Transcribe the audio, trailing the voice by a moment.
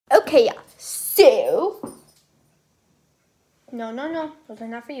Okay, yeah. So, no, those are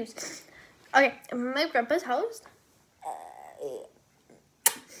not for use. Okay, I'm my grandpa's house.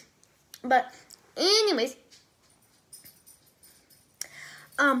 But, anyways,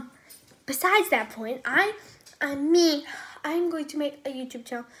 besides that point, I'm going to make a YouTube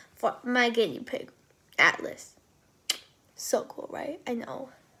channel for my guinea pig, Atlas. So cool, right? I know.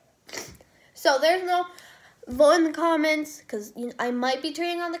 So there's no vote in the comments, because I might be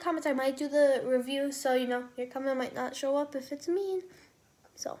turning on the comments. I might do the review, so your comment might not show up if it's mean.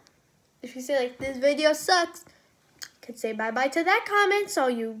 So if you say like this video sucks, you could say bye-bye to that comment, so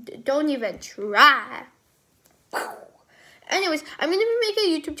you don't even try. Anyways, I'm gonna make a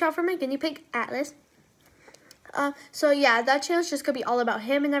YouTube channel for my guinea pig, Atlas. So yeah, that channel's just gonna be all about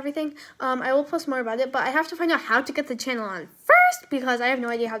him and everything. I will post more about it, but I have to find out how to get the channel on first, because I have no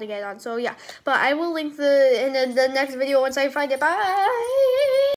idea how to get it on. So yeah, but I will link in the next video once I find it. Bye!